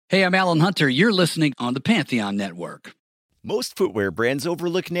Hey, I'm Alan Hunter. You're listening on the Pantheon Network. Most footwear brands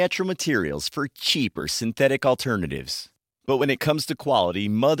overlook natural materials for cheaper synthetic alternatives. But when it comes to quality,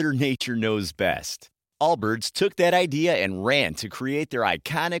 Mother Nature knows best. Allbirds took that idea and ran to create their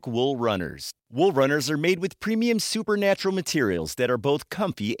iconic Wool Runners. Wool Runners are made with premium supernatural materials that are both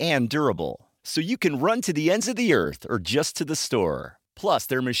comfy and durable. So you can run to the ends of the earth or just to the store. Plus,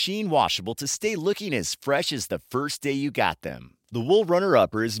 they're machine washable to stay looking as fresh as the first day you got them. The Wool Runner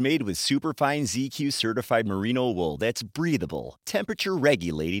Upper is made with superfine ZQ certified merino wool that's breathable, temperature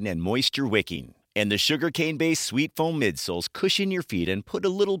regulating, and moisture wicking. And the sugarcane-based sweet foam midsoles cushion your feet and put a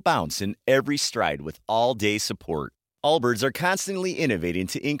little bounce in every stride with all-day support. Allbirds are constantly innovating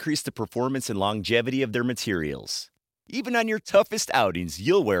to increase the performance and longevity of their materials. Even on your toughest outings,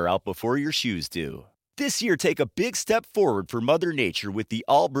 you'll wear out before your shoes do. This year, take a big step forward for Mother Nature with the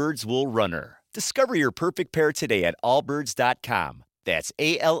Allbirds Wool Runner. Discover your perfect pair today at allbirds.com. That's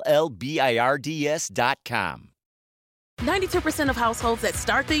ALLBIRDS.com. 92% of households that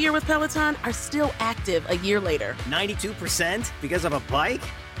start the year with Peloton are still active a year later. 92% because of a bike?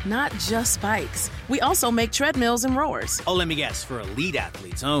 Not just bikes. We also make treadmills and rowers. Oh, let me guess, for elite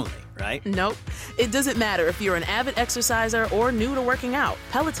athletes only, right? Nope. It doesn't matter if you're an avid exerciser or new to working out.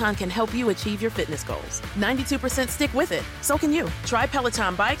 Peloton can help you achieve your fitness goals. 92% stick with it. So can you. Try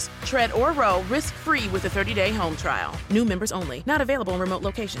Peloton bikes, tread, or row risk-free with a 30-day home trial. New members only. Not available in remote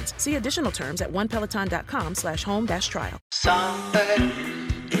locations. See additional terms at onepeloton.com/home-trial. Some facts.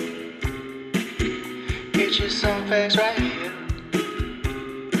 Get you some facts right here.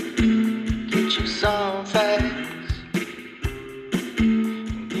 Get you some facts.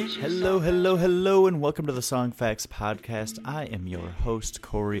 Hello, and welcome to the Song Facts Podcast. I am your host,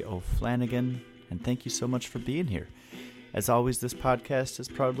 Corey O'Flanagan, and thank you so much for being here. As always, this podcast is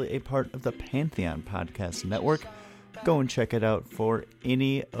proudly a part of the Pantheon Podcast Network. Go and check it out for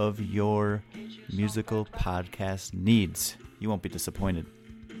any of your musical podcast needs. You won't be disappointed.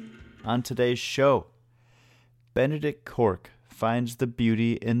 On today's show, Benedict Cork finds the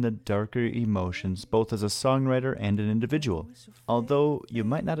beauty in the darker emotions, both as a songwriter and an individual, although you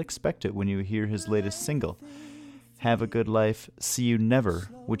might not expect it when you hear his latest single, Have a Good Life, See You Never,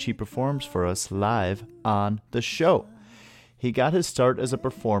 which he performs for us live on the show. He got his start as a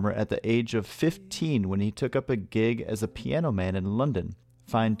performer at the age of 15 when he took up a gig as a piano man in London.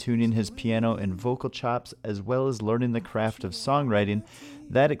 Fine-tuning his piano and vocal chops, as well as learning the craft of songwriting,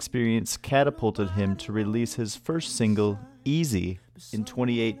 that experience catapulted him to release his first single, Easy, in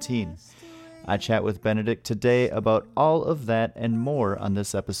 2018. I chat with Benedict today about all of that and more on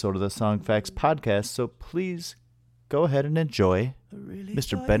this episode of the Song Facts Podcast, so please go ahead and enjoy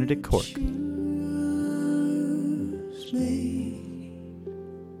Mr. Benedict Cork.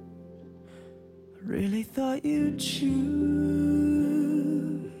 I really thought you'd choose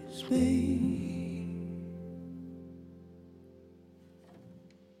me.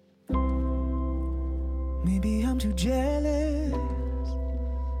 Maybe I'm too jealous.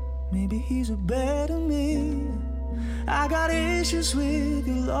 Maybe he's a better me. I got issues with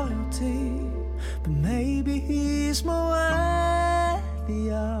your loyalty, but maybe he's more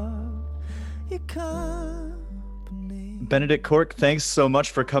worthy of your company. Benedict Cork, thanks so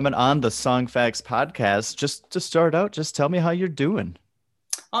much for coming on the Song Facts Podcast. Just to start out, just tell me how you're doing.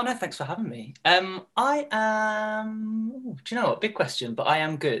 Oh no, thanks for having me. I am. Do you know what? Big question, but I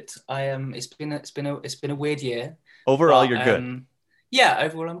am good. I am. It's been a weird year. Overall, but, you're good. Yeah,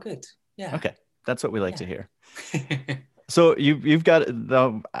 overall, I'm good. Yeah. Okay, that's what we like to hear. So you've got.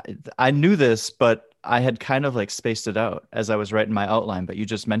 I knew this, but I had kind of like spaced it out as I was writing my outline. But you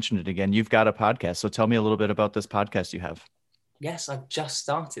just mentioned it again. You've got a podcast, so tell me a little bit about this podcast you have. Yes, I've just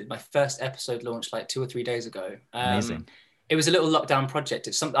started. My first episode launched like 2 or 3 days ago. Amazing. It was a little lockdown project.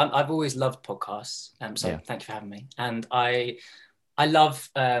 It's something I've always loved podcasts. So Yeah. Thank you for having me. And I love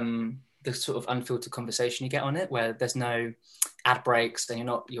the sort of unfiltered conversation you get on it, where there's no ad breaks and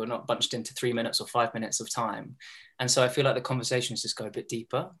you're not bunched into 3 minutes or 5 minutes of time. And so I feel like the conversations just go a bit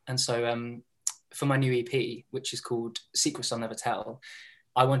deeper. And so for my new EP, which is called Secrets I'll Never Tell,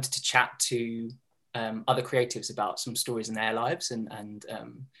 I wanted to chat to other creatives about some stories in their lives and kind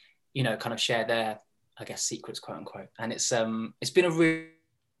of share their, I guess, secrets, quote unquote. And it's been a really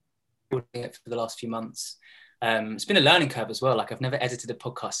for the last few months. It's been a learning curve as well. Like I've never edited a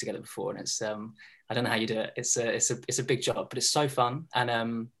podcast together before, and it's I don't know how you do it. It's a big job, but it's so fun,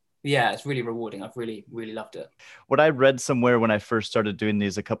 and yeah, it's really rewarding. I've really loved it. What I read somewhere when I first started doing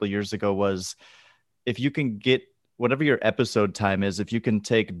these a couple of years ago was, if you can get whatever your episode time is, if you can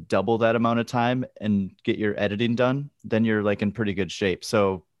take double that amount of time and get your editing done, then you're like in pretty good shape.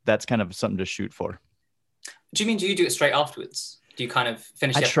 So that's kind of something to shoot for. Do you mean, do you do it straight afterwards? Do you kind of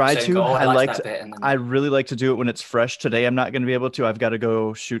finish I the try episode and to. go, oh, I I like like to. that bit? And then, I really like to do it when it's fresh. Today, I'm not going to be able to. I've got to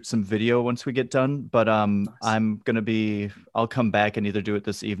go shoot some video once we get done. But Nice. I'm going to be. I'll come back and either do it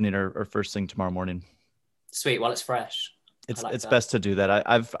this evening or first thing tomorrow morning. Sweet, while it's fresh. It's like that. best to do that.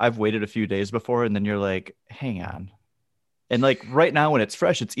 I've waited a few days before, and then you're like, hang on. And like right now, when it's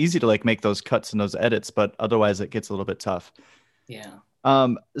fresh, it's easy to like make those cuts and those edits, but otherwise, it gets a little bit tough. Yeah.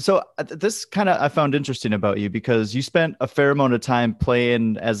 So this kind of I found interesting about you because you spent a fair amount of time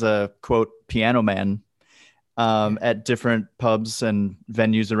playing as a quote piano man at different pubs and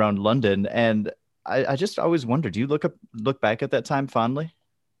venues around London, and I just always wondered, do you look back at that time fondly?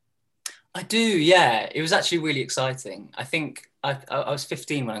 I do, yeah. It was actually really exciting. I think I was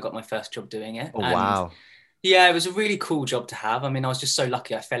 15 when I got my first job doing it. Oh, and wow. yeah, it was a really cool job to have. I mean, I was just so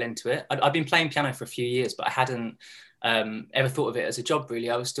lucky I fell into it. I'd been playing piano for a few years, but I hadn't ever thought of it as a job, really.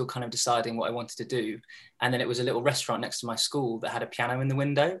 I was still kind of deciding what I wanted to do. And then it was a little restaurant next to my school that had a piano in the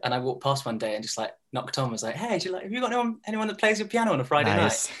window. And I walked past one day and just like knocked on, was like, hey, have you got anyone that plays your piano on a Friday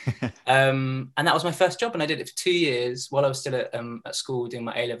night? And that was my first job. And I did it for 2 years while I was still at school doing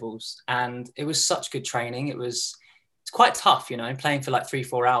my A-levels. And it was such good training. It's quite tough, playing for like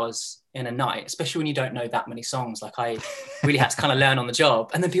 3-4 hours in a night, especially when you don't know that many songs. Like I really had to kind of learn on the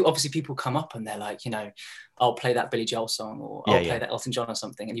job. And then people come up and they're like, I'll play that Billy Joel song, or I'll play that Elton John or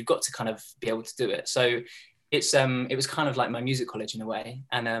something. And you've got to kind of be able to do it. So it was kind of like my music college in a way.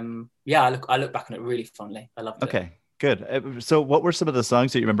 And I look back on it really fondly. I loved it. Okay, good. So what were some of the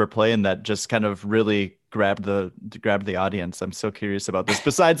songs that you remember playing that just kind of really grabbed the audience? I'm so curious about this,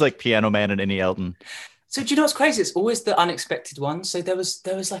 besides like Piano Man and Any Elton. So do you know what's crazy? It's always the unexpected ones. So there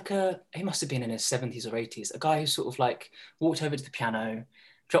was like he must have been in his 70s or 80s, a guy who sort of like walked over to the piano,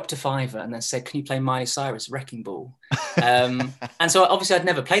 dropped a fiver and then said, can you play Miley Cyrus Wrecking Ball? And so obviously I'd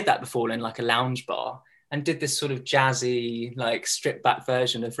never played that before in like a lounge bar, and did this sort of jazzy, like stripped back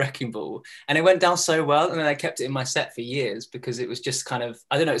version of Wrecking Ball. And it went down so well. And then I kept it in my set for years because it was just kind of,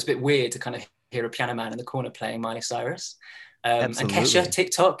 I don't know, it's a bit weird to kind of hear a piano man in the corner playing Miley Cyrus. And Kesha,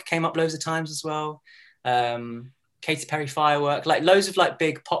 TikTok came up loads of times as well. Katy Perry Firework, like loads of like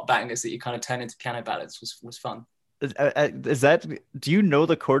big pop bangers that you kind of turn into piano ballads was fun. Do you know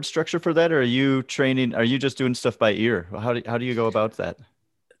the chord structure for that, or are you just doing stuff by ear? How do you go about that?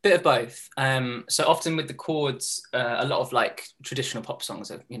 Bit of both. So often with the chords, a lot of like traditional pop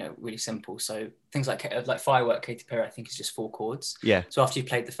songs are, really simple. So things like Firework, Katy Perry, I think is just 4 chords. Yeah. So after you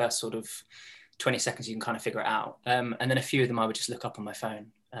played the first sort of 20 seconds, you can kind of figure it out. And then a few of them I would just look up on my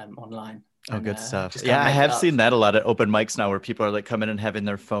phone online. Oh, good stuff. Yeah, I have seen that a lot at open mics now, where people are like coming and having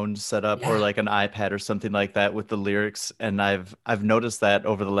their phones set up, or like an iPad or something like that with the lyrics. And I've noticed that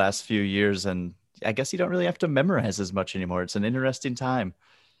over the last few years, and I guess you don't really have to memorize as much anymore. It's an interesting time.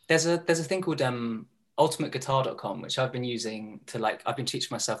 There's a thing called ultimateguitar.com, which I've been using I've been teaching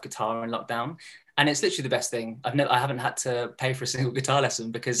myself guitar in lockdown. And it's literally the best thing. I haven't had to pay for a single guitar lesson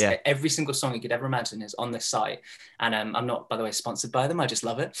because every single song you could ever imagine is on this site. And I'm not, by the way, sponsored by them. I just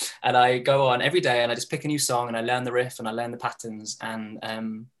love it. And I go on every day and I just pick a new song and I learn the riff and I learn the patterns.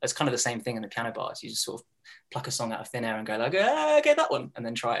 And it's kind of the same thing in the piano bars. You just sort of pluck a song out of thin air and go like, okay, that one, and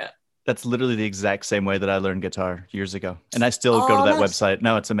then try it. That's literally the exact same way that I learned guitar years ago. And I still go to that website.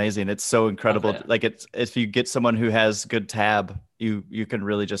 No, it's amazing. It's so incredible. Like if you get someone who has good tab, you can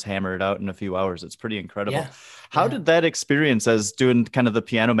really just hammer it out in a few hours. It's pretty incredible. Yeah. How did that experience as doing kind of the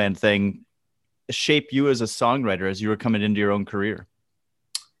Piano Man thing shape you as a songwriter as you were coming into your own career?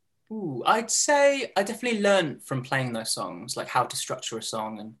 Ooh, I'd say I definitely learned from playing those songs, like how to structure a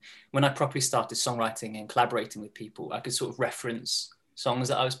song. And when I properly started songwriting and collaborating with people, I could sort of reference songs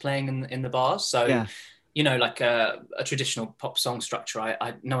that I was playing in the bars. So, like a traditional pop song structure,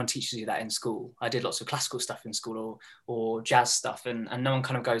 no one teaches you that in school. I did lots of classical stuff in school or jazz stuff, and no one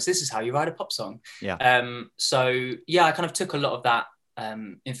kind of goes, this is how you write a pop song. Yeah. I kind of took a lot of that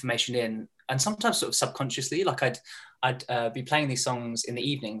information in, and sometimes sort of subconsciously, like I'd be playing these songs in the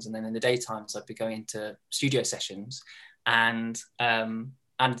evenings, and then in the daytimes I'd be going into studio sessions, and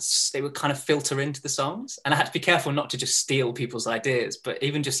they would kind of filter into the songs. And I had to be careful not to just steal people's ideas, but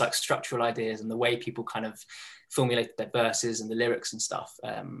even just like structural ideas and the way people kind of formulated their verses and the lyrics and stuff.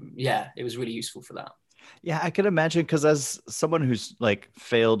 It was really useful for that. Yeah, I could imagine, because as someone who's like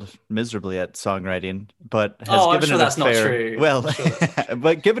failed miserably at songwriting, but has given it a fair, well,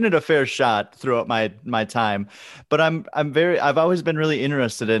 but given it a fair shot throughout my time. But I've always been really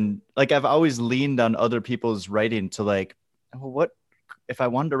interested in, like, I've always leaned on other people's writing to like, well, what if I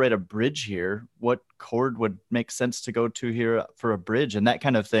wanted to write a bridge here, what chord would make sense to go to here for a bridge, and that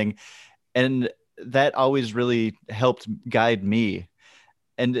kind of thing. And that always really helped guide me.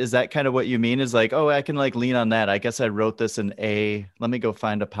 And is that kind of what you mean is like, oh, I can like lean on that. I guess I wrote this in A. Let me go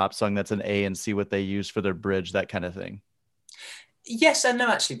find a pop song that's an A and see what they use for their bridge, that kind of thing. Yes and no,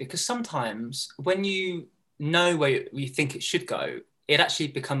 actually, because sometimes when you know where you think it should go, it actually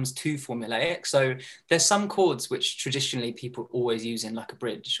becomes too formulaic. So there's some chords which traditionally people always use in like a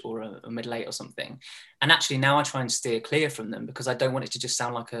bridge or a middle eight or something. And actually now I try and steer clear from them because I don't want it to just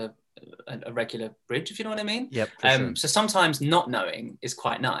sound like a regular bridge, if you know what I mean. Yep. Sure. So sometimes not knowing is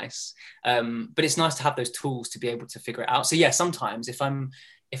quite nice. But it's nice to have those tools to be able to figure it out. So yeah, sometimes if I'm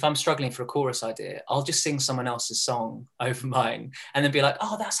struggling for a chorus idea, I'll just sing someone else's song over mine and then be like,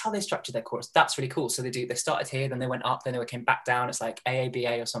 oh, that's how they structured their chorus. That's really cool. So they started here, then they went up, then they came back down. It's like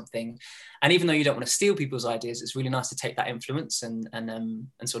AABA or something. And even though you don't want to steal people's ideas, it's really nice to take that influence and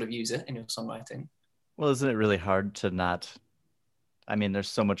sort of use it in your songwriting. Well, isn't it really hard to not, I mean, there's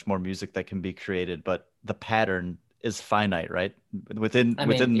so much more music that can be created, but the pattern is finite, right? Within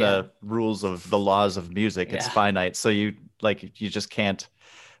the rules of the laws of music, it's finite. So you just can't.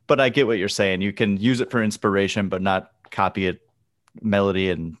 But I get what you're saying. You can use it for inspiration, but not copy it,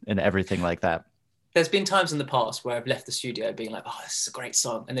 melody and everything like that. There's been times in the past where I've left the studio being like, oh, this is a great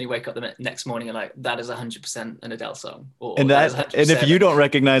song. And then you wake up the next morning and like, that is 100% an Adele song. And if you don't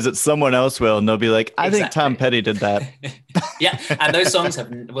recognize it, someone else will. And they'll be like, I think Tom Petty did that. Yeah. And those songs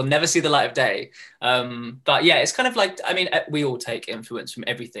will never see the light of day. But yeah, it's kind of like, I mean, we all take influence from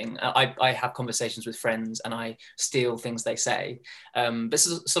everything. I have conversations with friends and I steal things they say. But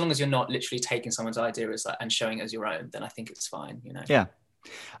so long as you're not literally taking someone's idea and showing it as your own, then I think it's fine, you know? Yeah.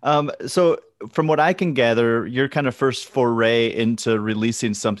 So from what I can gather, your kind of first foray into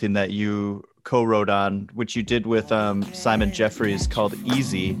releasing something that you co-wrote on, which you did with Simon Jeffries, called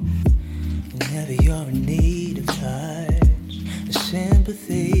Easy. Whenever you're in need of touch, of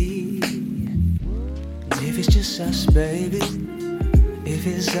sympathy, if it's just us, baby, if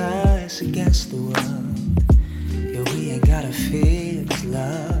it's us against the world, yeah, we ain't gotta fear, 'cause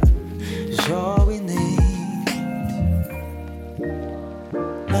love is all we need.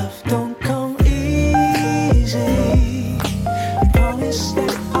 Love don't come easy. I promise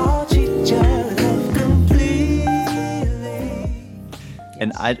that I'll treat your love completely.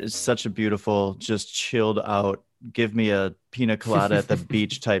 And it's such a beautiful, just chilled out, give me a pina colada at the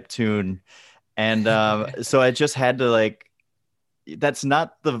beach type tune. And so I just had to that's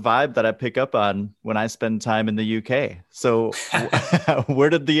not the vibe that I pick up on when I spend time in the UK. So where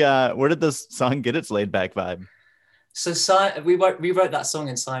did this song get its laid back vibe? So we wrote that song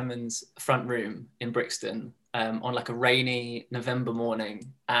in Simon's front room in Brixton on like a rainy November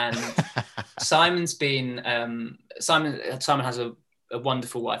morning. And Simon's been, Simon has a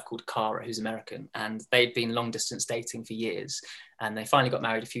wonderful wife called Cara, who's American, and they'd been long distance dating for years. And they finally got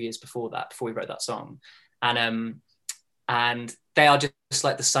married a few years before we wrote that song. And they are just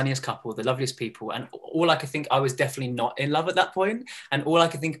like the sunniest couple, the loveliest people. And all I could think, I was definitely not in love at that point. And all I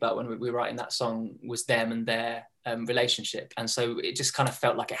could think about when we were writing that song was them and their relationship. And so it just kind of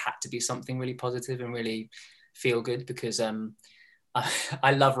felt like it had to be something really positive and really feel good, because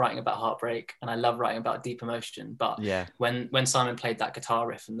I love writing about heartbreak and I love writing about deep emotion. But yeah, when Simon played that guitar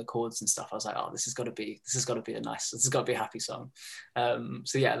riff and the chords and stuff, I was like, oh, this has got to be a happy song.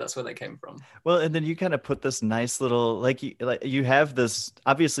 So yeah, that's where they came from. Well, and then you kind of put this nice little, you have this,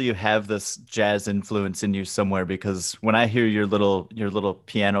 obviously you have this jazz influence in you somewhere, because when I hear your little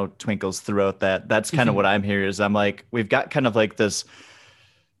piano twinkles throughout that's kind of what I'm hearing is I'm like, we've got kind of like this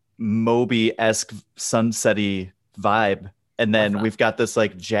Moby-esque sunset-y vibe. And then we've got this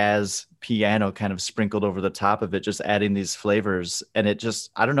like jazz piano kind of sprinkled over the top of it, just adding these flavors. And it just,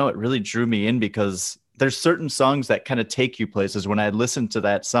 I don't know, it really drew me in, because there's certain songs that kind of take you places. When I listen to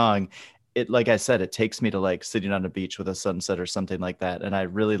that song, it, like I said, it takes me to like sitting on a beach with a sunset or something like that. And I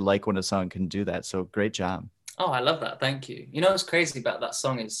really like when a song can do that. So great job. Oh, I love that. Thank you. You know, what's crazy about that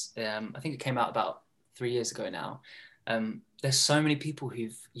song is, I think it came out about 3 years ago now. There's so many people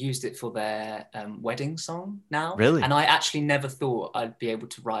who've used it for their wedding song now. Really? And I actually never thought I'd be able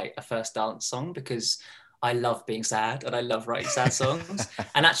to write a first dance song, because I love being sad and I love writing sad songs.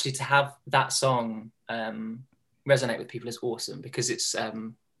 And actually to have that song resonate with people is awesome, because it's, at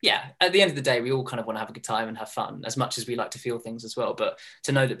the end of the day, we all kind of want to have a good time and have fun, as much as we like to feel things as well. But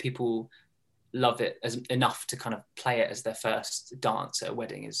to know that people love it enough to kind of play it as their first dance at a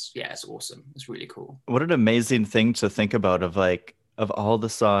wedding it's awesome. It's really cool. What an amazing thing to think about, of all the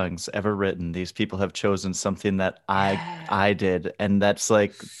songs ever written, these people have chosen something that I did, and that's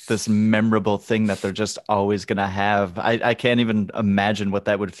like this memorable thing that they're just always gonna have. I can't even imagine what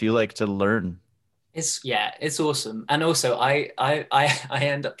that would feel like to learn. It's awesome. And also I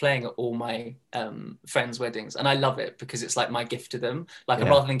end up playing at all my friends' weddings, and I love it because it's like my gift to them. Like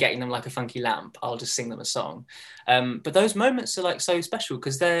rather than getting them like a funky lamp, I'll just sing them a song. But those moments are like so special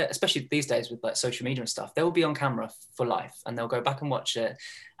because they're, especially these days with like social media and stuff, they will be on camera for life and they'll go back and watch it.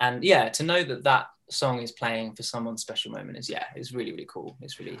 And yeah, to know that that song is playing for someone's special moment is really, really cool.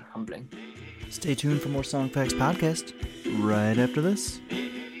 It's really humbling. Stay tuned for more Song Facts podcast right after this.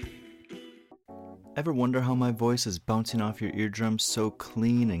 Ever wonder how my voice is bouncing off your eardrums so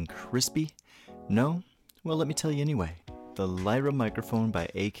clean and crispy? No? Well, let me tell you anyway. The Lyra microphone by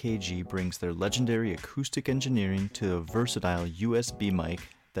AKG brings their legendary acoustic engineering to a versatile USB mic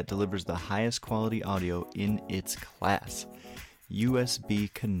that delivers the highest quality audio in its class.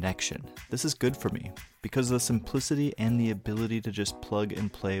 USB connection. This is good for me because of the simplicity and the ability to just plug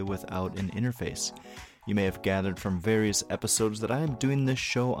and play without an interface. You may have gathered from various episodes that I am doing this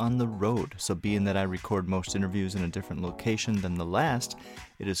show on the road, so being that I record most interviews in a different location than the last,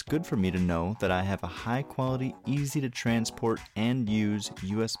 it is good for me to know that I have a high quality, easy to transport and use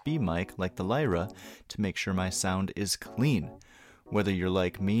USB mic like the Lyra to make sure my sound is clean. Whether you're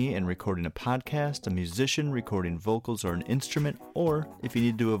like me and recording a podcast, a musician recording vocals or an instrument, or if you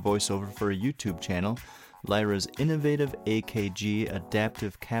need to do a voiceover for a YouTube channel, Lyra's innovative AKG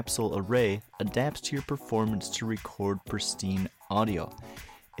adaptive capsule array adapts to your performance to record pristine audio.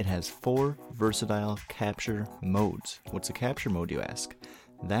 It has 4 versatile capture modes. What's a capture mode, you ask?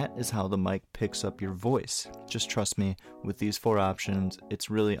 That is how the mic picks up your voice. Just trust me, with these 4 options, it's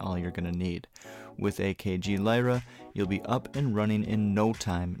really all you're going to need. With AKG Lyra, you'll be up and running in no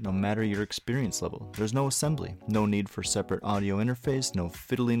time, no matter your experience level. There's no assembly, no need for separate audio interface, no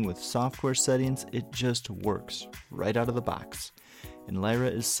fiddling with software settings. It just works right out of the box. And Lyra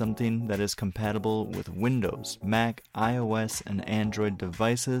is something that is compatible with Windows, Mac, iOS, and Android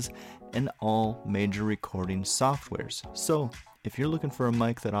devices, and all major recording softwares. So, if you're looking for a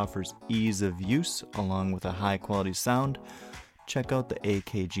mic that offers ease of use along with a high quality sound, check out the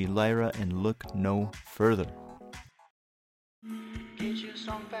AKG Lyra and look no further.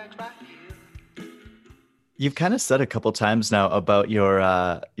 You've kind of said a couple times now about your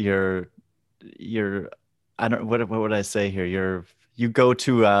I don't, what would I say here? You go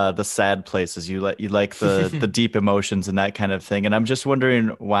to the sad places. You like the the deep emotions and that kind of thing. And I'm just wondering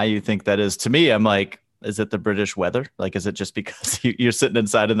why you think that is. To me, I'm like, is it the British weather? Like, is it just because you're sitting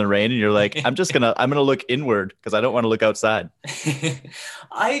inside in the rain and you're like, I'm gonna look inward because I don't want to look outside.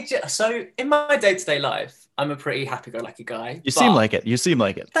 So in my day-to-day life, I'm a pretty happy-go-lucky guy. You seem like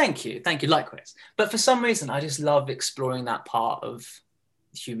it. Thank you, likewise. But for some reason, I just love exploring that part of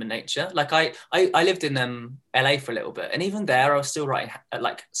human nature. Like I lived in LA for a little bit, and even there, I was still writing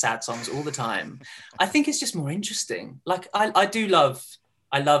like sad songs all the time. I think it's just more interesting. Like I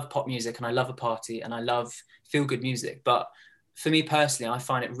love pop music and I love a party and I love feel-good music. But for me personally, I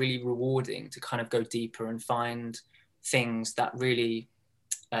find it really rewarding to kind of go deeper and find things that really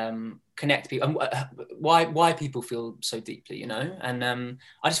connect people and why people feel so deeply, you know? And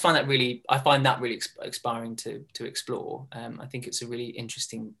I just find that really inspiring to explore. I think it's a really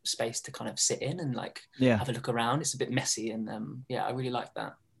interesting space to kind of sit in and have a look around. It's a bit messy and I really like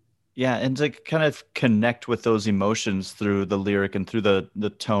that. Yeah, and to kind of connect with those emotions through the lyric and through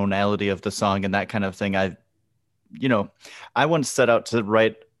the tonality of the song and that kind of thing. I once set out to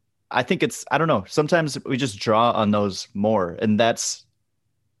write, I think I don't know, sometimes we just draw on those more. And that's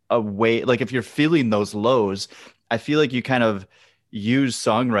a way, like if you're feeling those lows, I feel like you kind of use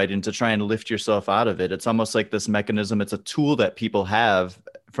songwriting to try and lift yourself out of it. It's almost like this mechanism. It's a tool that people have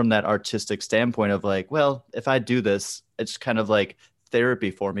from that artistic standpoint of like, well, if I do this, it's kind of like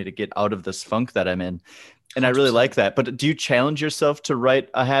therapy for me to get out of this funk that I'm in. And 100%. I really like that. But do you challenge yourself to write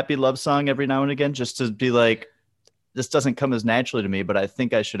a happy love song every now and again, just to be like, this doesn't come as naturally to me, but I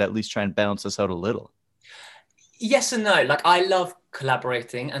think I should at least try and balance this out a little? Yes and no. Like I love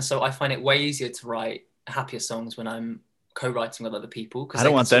collaborating. And so I find it way easier to write happier songs when I'm co-writing with other people. I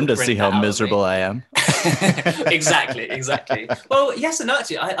don't want them to see how miserable I am. Exactly. Well, yes and no,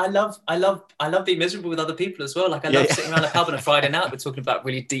 actually. I love being miserable with other people as well. Like I love sitting around a pub on a Friday night, we're talking about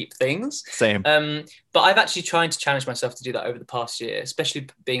really deep things. Same. But I've actually tried to challenge myself to do that over the past year, especially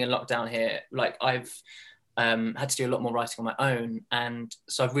being in lockdown here. Like I've had to do a lot more writing on my own. And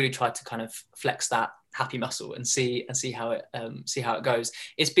so I've really tried to kind of flex that happy muscle and see how it goes.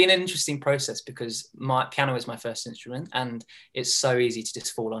 It's been an interesting process because my piano is my first instrument and it's so easy to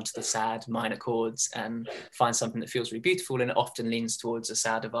just fall onto the sad minor chords and find something that feels really beautiful, and it often leans towards a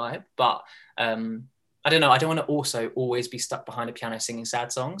sadder vibe. But I don't know, I don't want to also always be stuck behind a piano singing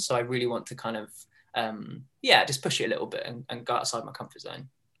sad songs, so I really want to kind of just push it a little bit and go outside my comfort zone.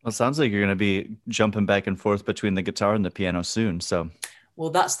 Well, it sounds like you're going to be jumping back and forth between the guitar and the piano soon. So, Well,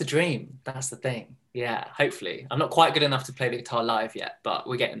 that's the dream. That's the thing. Yeah, hopefully. I'm not quite good enough to play the guitar live yet, but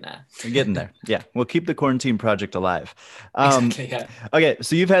we're getting there. we're getting there. Yeah, we'll keep the quarantine project alive. Exactly, yeah. Okay,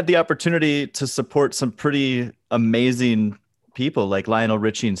 so you've had the opportunity to support some pretty amazing people like Lionel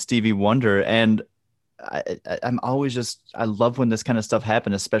Richie and Stevie Wonder, and I'm always I love when this kind of stuff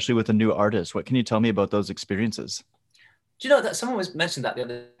happens, especially with a new artist. What can you tell me about those experiences? Do you know that someone was mentioned that the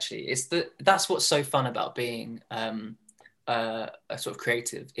other day, actually? It's that's what's so fun about being a sort of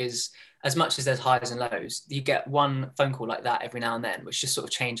creative, is as much as there's highs and lows, you get one phone call like that every now and then, which just sort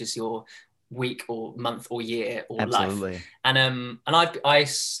of changes your week or month or year or Absolutely. life. And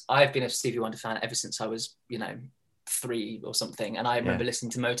I've been a Stevie Wonder fan ever since I was, 3 or something. And I remember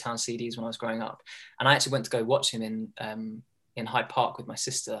listening to Motown CDs when I was growing up. And I actually went to go watch him in Hyde Park with my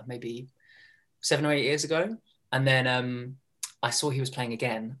sister, maybe 7 or 8 years ago. And then I saw he was playing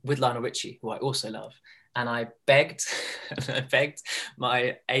again with Lionel Richie, who I also love. And I begged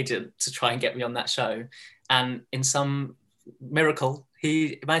my agent to try and get me on that show. And in some miracle,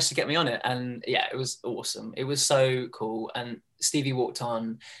 he managed to get me on it. And yeah, it was awesome. It was so cool. And Stevie walked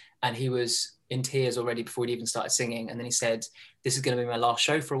on and he was in tears already before he'd even started singing. And then he said, this is going to be my last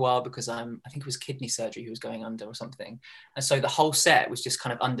show for a while because I think it was kidney surgery he was going under or something. And so the whole set was just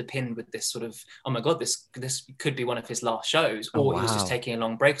kind of underpinned with this sort of, oh my God, this could be one of his last shows, or he was just taking a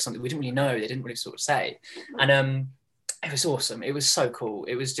long break or something. We didn't really know. They didn't really sort of say. And it was awesome. It was so cool.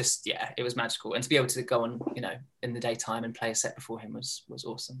 It was just, it was magical. And to be able to go on, in the daytime and play a set before him was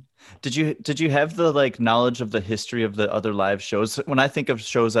awesome. Did you have the knowledge of the history of the other live shows? When I think of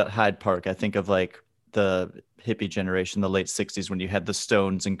shows at Hyde Park, I think of the hippie generation, the late 60s, when you had the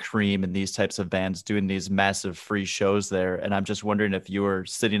Stones and Cream and these types of bands doing these massive free shows there. And I'm just wondering if you were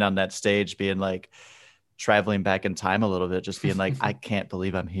sitting on that stage being traveling back in time a little bit, just being I can't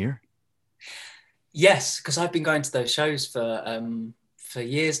believe I'm here. Yes, because I've been going to those shows for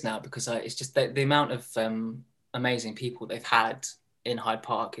years now, because it's just the amount of amazing people they've had in Hyde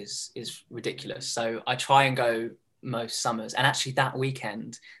Park is ridiculous. So I try and go most summers, and actually that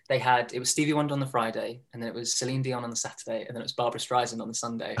weekend it was Stevie Wonder on the Friday, and then it was Celine Dion on the Saturday, and then it was Barbra Streisand on the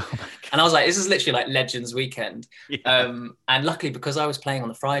Sunday. And I was like, this is literally Legends weekend. Yeah. And luckily, because I was playing on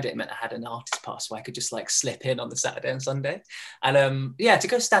the Friday, it meant I had an artist pass, so I could just slip in on the Saturday and Sunday. And to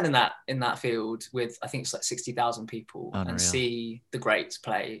go stand in that field with, I think it's 60,000 people, and see the greats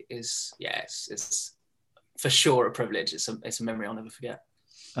play is it's for sure a privilege. It's a memory I'll never forget.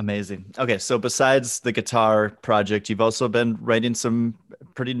 Amazing. Okay, so besides the guitar project, you've also been writing some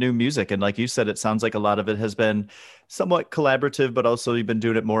pretty new music. And like you said, it sounds like a lot of it has been somewhat collaborative, but also you've been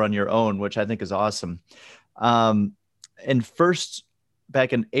doing it more on your own, which I think is awesome. And first,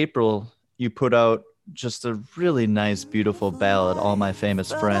 back in April, you put out just a really nice, beautiful ballad, All My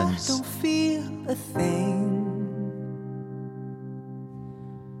Famous Friends. I don't feel a thing.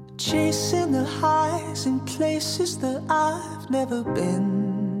 Chasing the highs in places that I've never been.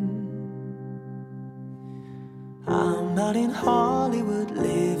 I'm out in Hollywood,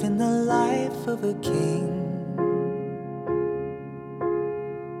 living the life of a king.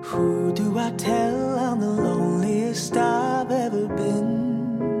 Who do I tell I'm the loneliest I've ever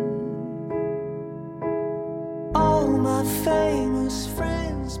been? All my famous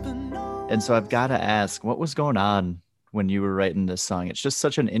friends, but no. And so I've got to ask, what was going on when you were writing this song? It's just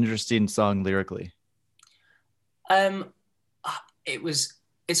such an interesting song lyrically.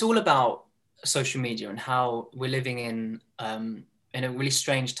 It's all about social media and how we're living in a really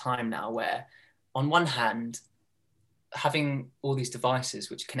strange time now, where on one hand, having all these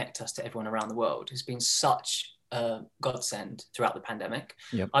devices which connect us to everyone around the world has been such a godsend throughout the pandemic.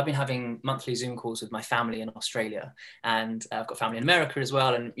 Yep. I've been having monthly Zoom calls with my family in Australia, and I've got family in America as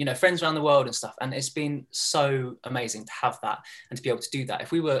well, and friends around the world and stuff, and it's been so amazing to have that and to be able to do that.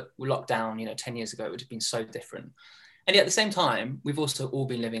 If we were locked down 10 years ago, it would have been so different. And yet at the same time, we've also all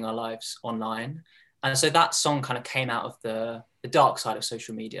been living our lives online. And so that song kind of came out of the dark side of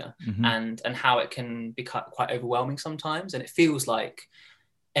social media, mm-hmm. and how it can be quite overwhelming sometimes. And it feels like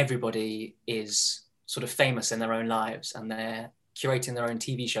everybody is sort of famous in their own lives, and they're curating their own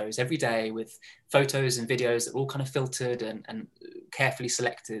TV shows every day with photos and videos that are all kind of filtered and carefully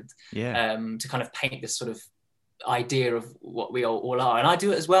selected, to kind of paint this sort of idea of what we all are. And I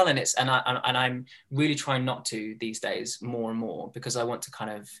do it as well, and I'm really trying not to these days, more and more, because I want to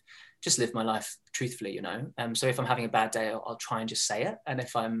kind of just live my life truthfully, so if I'm having a bad day, I'll try and just say it, and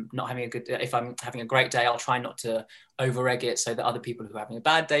if I'm having a great day, I'll try not to over egg it so that other people who are having a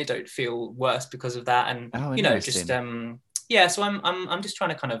bad day don't feel worse because of that. And so I'm just trying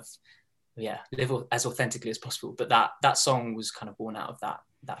to kind of live as authentically as possible. But that song was kind of born out of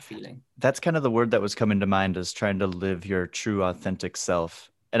that feeling. That's kind of the word that was coming to mind, is trying to live your true authentic self.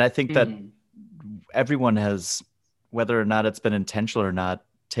 And I think that everyone has, whether or not it's been intentional or not,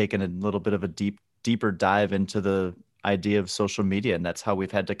 taken a little bit of a deeper dive into the idea of social media. And that's how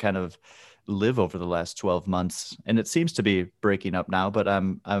we've had to kind of live over the last 12 months. And it seems to be breaking up now, but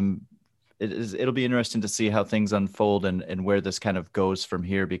it'll be interesting to see how things unfold and where this kind of goes from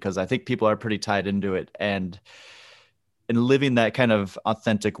here, because I think people are pretty tied into it, and living that kind of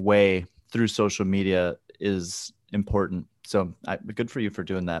authentic way through social media is important. So good for you for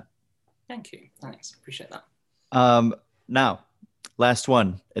doing that. Thank you. Thanks. Appreciate that. Now, last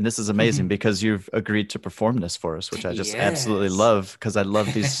one, and this is amazing because you've agreed to perform this for us, which I just absolutely love, because I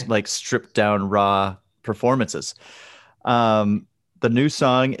love these like stripped down, raw performances. The new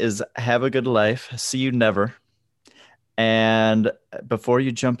song is Have a Good Life, See You Never. And before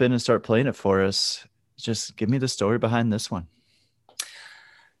you jump in and start playing it for us, just give me the story behind this one.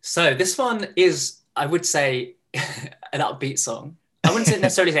 So this one is, I would say, an upbeat song. I wouldn't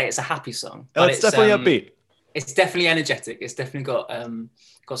necessarily say it's a happy song. But it's definitely upbeat. It's definitely energetic. It's definitely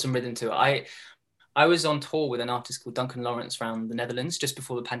got some rhythm to it. I was on tour with an artist called Duncan Lawrence around the Netherlands just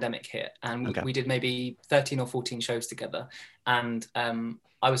before the pandemic hit. And we did maybe 13 or 14 shows together. And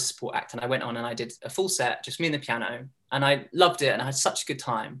I was a support act, and I went on and I did a full set, just me and the piano. And I loved it, and I had such a good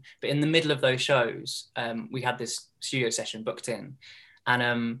time. But in the middle of those shows, we had this studio session booked in.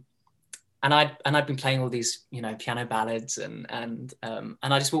 And I'd been playing all these, piano ballads, and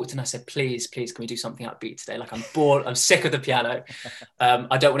I just walked in and I said, please, can we do something upbeat today? Like, I'm bored, I'm sick of the piano.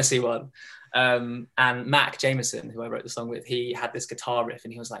 I don't want to see one. And Mac Jameson, who I wrote the song with, he had this guitar riff,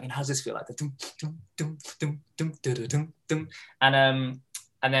 and he was like, how's this feel? Like the dum, dum, dum, dum, dum, dum, dum, dum.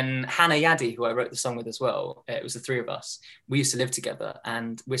 And then Hannah Yaddy, who I wrote the song with as well, it was the three of us. We used to live together,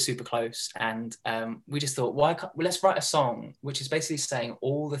 and we're super close. And we just thought, let's write a song which is basically saying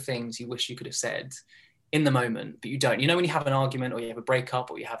all the things you wish you could have said in the moment, but you don't. You know, when you have an argument, or you have a breakup,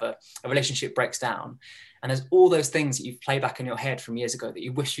 or you have a relationship breaks down, and there's all those things that you've played back in your head from years ago that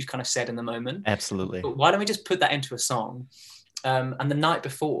you wish you'd kind of said in the moment. Absolutely. But why don't we just put that into a song? And the night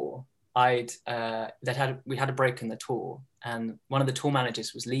before, we had a break in the tour, and one of the tour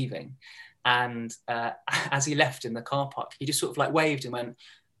managers was leaving, and as he left in the car park, he just sort of like waved and went,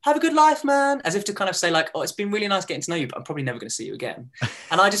 have a good life, man, as if to kind of say like, oh, it's been really nice getting to know you, but I'm probably never going to see you again.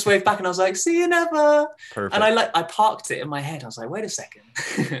 And I just waved back and I was like, see you never. Perfect. And I parked it in my head. I was like, wait a second,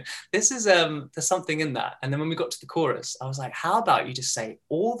 this is there's something in that. And then when we got to the chorus, I was like, how about you just say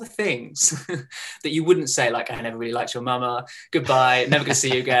all the things that you wouldn't say, like, I never really liked your mama, goodbye, never going to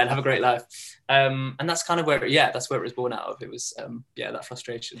see you again, have a great life. And that's kind of where it was born out of. It was that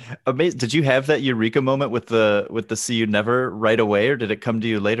frustration. Amazing. Did you have that eureka moment with the see you never right away, or did it come to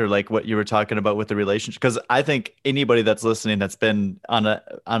you later, like what you were talking about with the relationship? Because I think anybody that's listening that's been on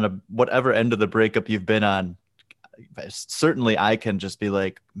a whatever end of the breakup you've been on, certainly I can just be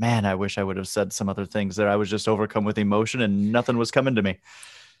like, man, I wish I would have said some other things there. I was just overcome with emotion and nothing was coming to me.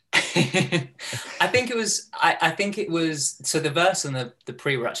 I think it was so the verse and the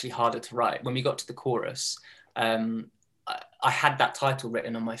pre were actually harder to write. When we got to the chorus, I had that title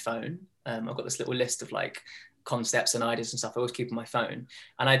written on my phone. I've got this little list of like concepts and ideas and stuff I always keep on my phone,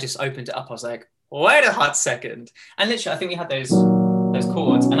 and I just opened it up. I was like, wait a hot second, and literally I think we had those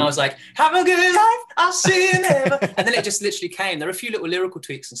chords, and I was like, have a good life, I'll see you never. And then it just literally came. There were a few little lyrical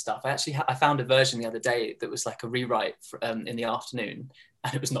tweaks and stuff. I found a version the other day that was like a rewrite in the afternoon,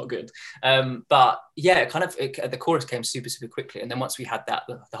 and it was not good. But yeah, the chorus came super, super quickly. And then once we had that,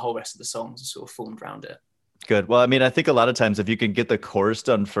 the whole rest of the songs sort of formed around it. Good. Well, I mean, I think a lot of times if you can get the chorus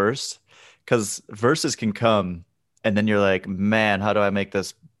done first, because verses can come and then you're like, man, how do I make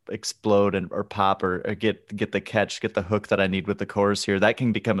this explode or pop or get the catch, get the hook that I need with the chorus here? That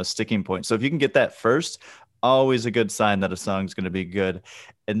can become a sticking point. So if you can get that first, always a good sign that a song's going to be good.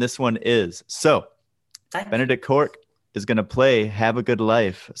 And this one is. So Benedict Cork is going to play Have a Good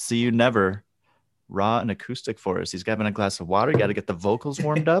Life, See You Never, raw and acoustic for us. He's grabbing a glass of water. You got to get the vocals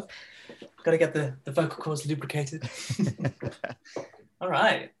warmed up. Got to get the vocal cords lubricated. All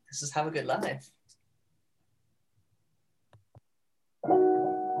right. This is Have a Good Life.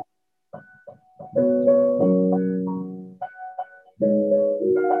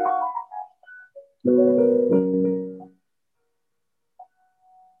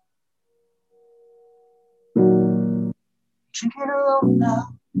 Drinking alone now,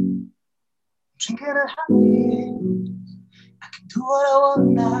 drinking unhappy. I can do what I want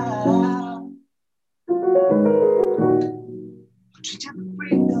now. Treat you for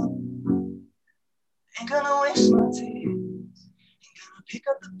freedom. Ain't gonna waste my tears. Ain't gonna pick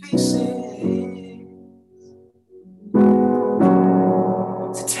up the pieces.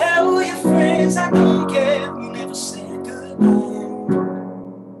 So tell your friends I don't care, we never said goodbye.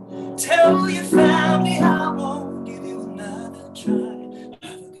 Tell your family I won't give you another try.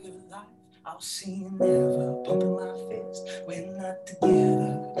 Have a good life, I'll see you never. Pumping my fist, we're not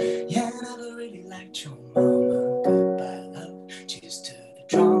together. Yeah, I never really liked your mama. Goodbye, love, cheers to the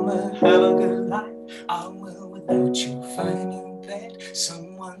drama. Have a good life, I will without you. Find a new bed,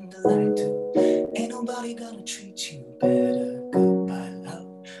 someone to lie to. Ain't nobody gonna treat you better. Goodbye,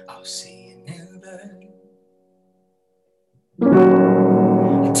 love, I'll see you never.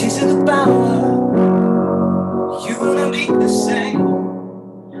 A taste of the power, you and me the same.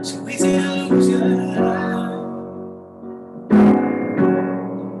 So easy to lose your.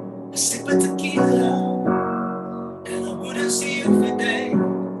 A sip of tequila, and I wouldn't see you for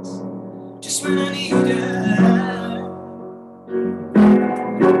days. Just when I need you.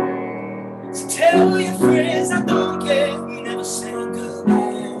 So tell your friends I don't care, we never said goodbye.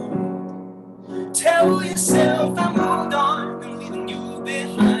 Tell yourself I moved on, I'm leaving you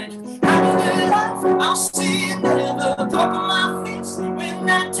behind. Have a good life, I'll see you never. Pop on my face, we're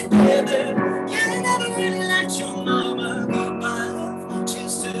not together. Yeah, I never really liked your mama. Goodbye, love,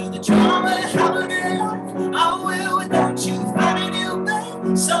 cheers to the drama. Have a good life, I will without you. Find a new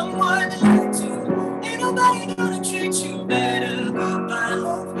babe, someone to lie to. Ain't nobody gonna treat you better. Goodbye,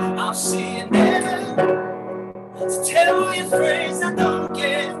 love, I'll see you never. So tell your friends I don't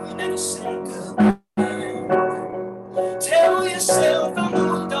care, we never said goodbye. Tell yourself I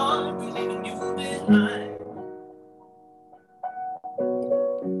moved on, we're leaving you behind.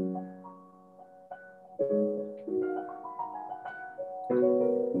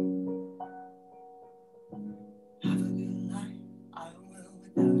 Have a good life, I will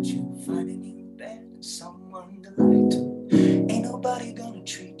without you. Find a new bed, someone to lie to. Ain't nobody gonna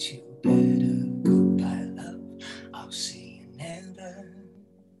treat you better. Goodbye, love, I'll see you never.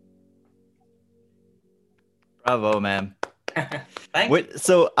 Bravo, man. Thank you. Wait,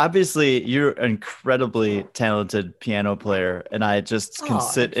 so obviously you're an incredibly talented piano player, and I just can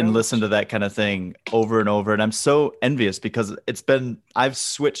sit and listen to that kind of thing over and over. And I'm so envious because I've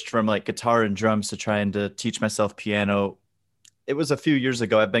switched from like guitar and drums to trying to teach myself piano. It was a few years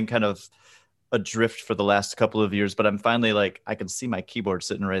ago. I've been kind of adrift for the last couple of years, but I'm finally like, I can see my keyboard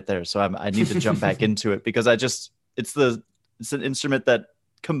sitting right there. So I need to jump back into it because it's an instrument that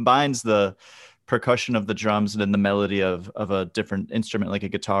combines the percussion of the drums and then the melody of a different instrument like a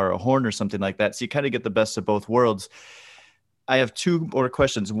guitar or a horn or something like that. So you kind of get the best of both worlds. I have two more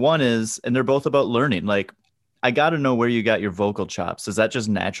questions. One is, and they're both about learning. Like, I got to know where you got your vocal chops. Is that just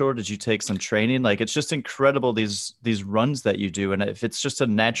natural, or did you take some training? Like, it's just incredible, these runs that you do. And if it's just a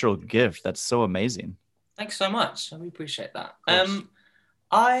natural gift, that's so amazing. Thanks so much. I really appreciate that.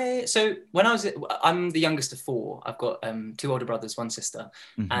 I'm the youngest of four. I've got two older brothers, one sister,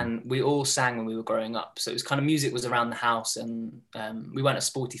 and we all sang when we were growing up. So it was kind of music was around the house, and we weren't a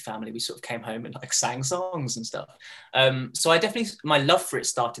sporty family. We sort of came home and like sang songs and stuff. So I definitely, my love for it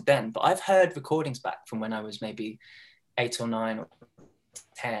started then, but I've heard recordings back from when I was maybe 8 or 9 or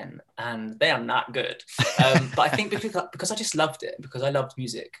 10, and they are not good. But I think because I just loved it, because I loved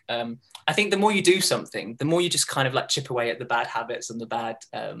music. I think the more you do something, the more you just kind of like chip away at the bad habits and the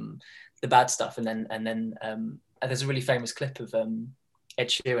bad stuff. And then there's a really famous clip of Ed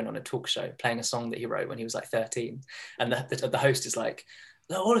Sheeran on a talk show playing a song that he wrote when he was like 13, and the host is like,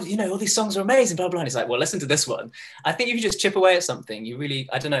 all these songs are amazing, blah, blah, blah. And he's like, well, listen to this one. I think if you just chip away at something, you really,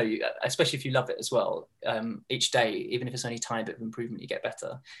 I don't know, especially if you love it as well, each day, even if it's only a tiny bit of improvement, you get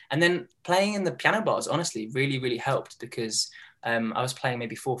better. And then playing in the piano bars, honestly, really, really helped because I was playing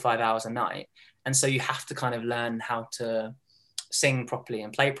maybe 4 or 5 hours a night. And so you have to kind of learn how to sing properly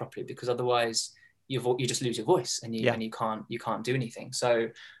and play properly, because otherwise you just lose your voice and you can't do anything. So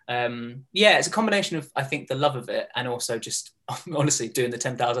it's a combination of, I think, the love of it and also just honestly doing the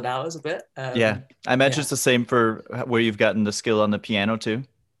 10,000 hours of it. I imagine it's the same for where you've gotten the skill on the piano too.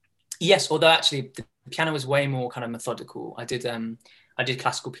 Yes, although actually the piano was way more kind of methodical. I did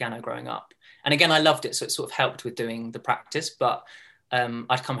classical piano growing up, and again I loved it, so it sort of helped with doing the practice. But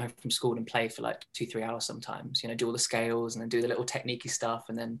I'd come home from school and play for like 2-3 hours sometimes, do all the scales and then do the little techniquey stuff.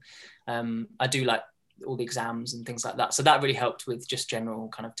 And then I do like all the exams and things like that. So that really helped with just general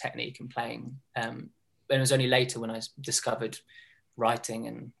kind of technique and playing. And it was only later when I discovered writing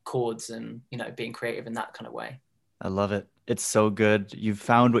and chords and, being creative in that kind of way. I love it. It's so good. You've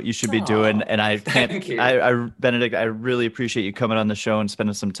found what you should be doing. And I can't, Thank you. Benedict, I really appreciate you coming on the show and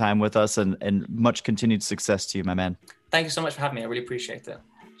spending some time with us, and much continued success to you, my man. Thank you so much for having me. I really appreciate it.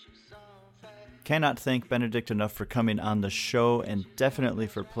 Cannot thank Benedict enough for coming on the show and definitely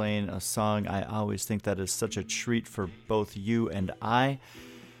for playing a song. I always think that is such a treat for both you and I.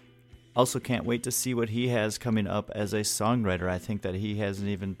 Also can't wait to see what he has coming up as a songwriter. I think that he hasn't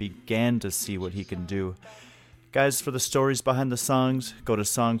even began to see what he can do. Guys, for the stories behind the songs, go to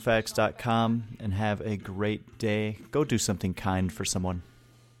songfacts.com and have a great day. Go do something kind for someone.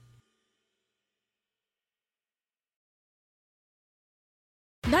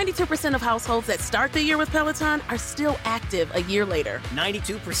 "92% of households that start the year with Peloton are still active a year later."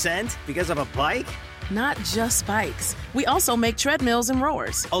 92% because of a bike? Not just bikes. We also make treadmills and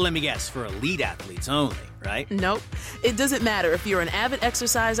rowers. Oh, let me guess, for elite athletes only, right? Nope. It doesn't matter if you're an avid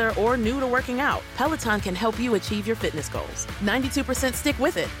exerciser or new to working out. Peloton can help you achieve your fitness goals. 92% stick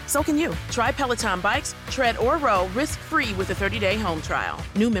with it. So can you. Try Peloton bikes, tread, or row risk-free with a 30-day home trial.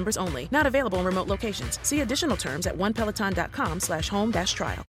 New members only. Not available in remote locations. See additional terms at onepeloton.com/home-trial.